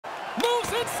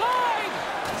inside.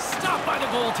 Stopped by the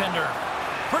goaltender.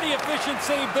 Pretty efficient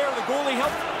save there. The goalie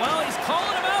helped. Well, he's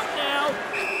calling him out now.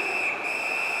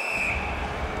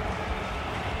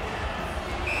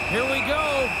 Here we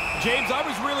go. James, I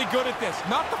was really good at this.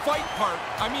 Not the fight part.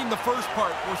 I mean the first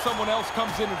part where someone else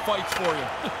comes in and fights for you.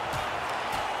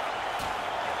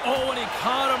 Oh, and he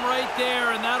caught him right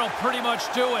there, and that'll pretty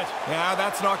much do it. Yeah,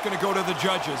 that's not going to go to the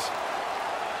judges.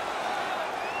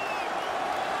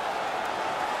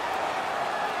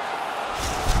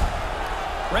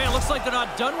 Ray, it looks like they're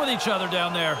not done with each other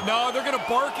down there. No, they're going to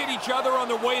bark at each other on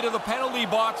their way to the penalty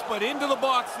box, but into the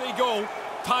box they go.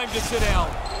 Time to sit down.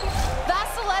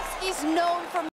 Vasilevsky's known for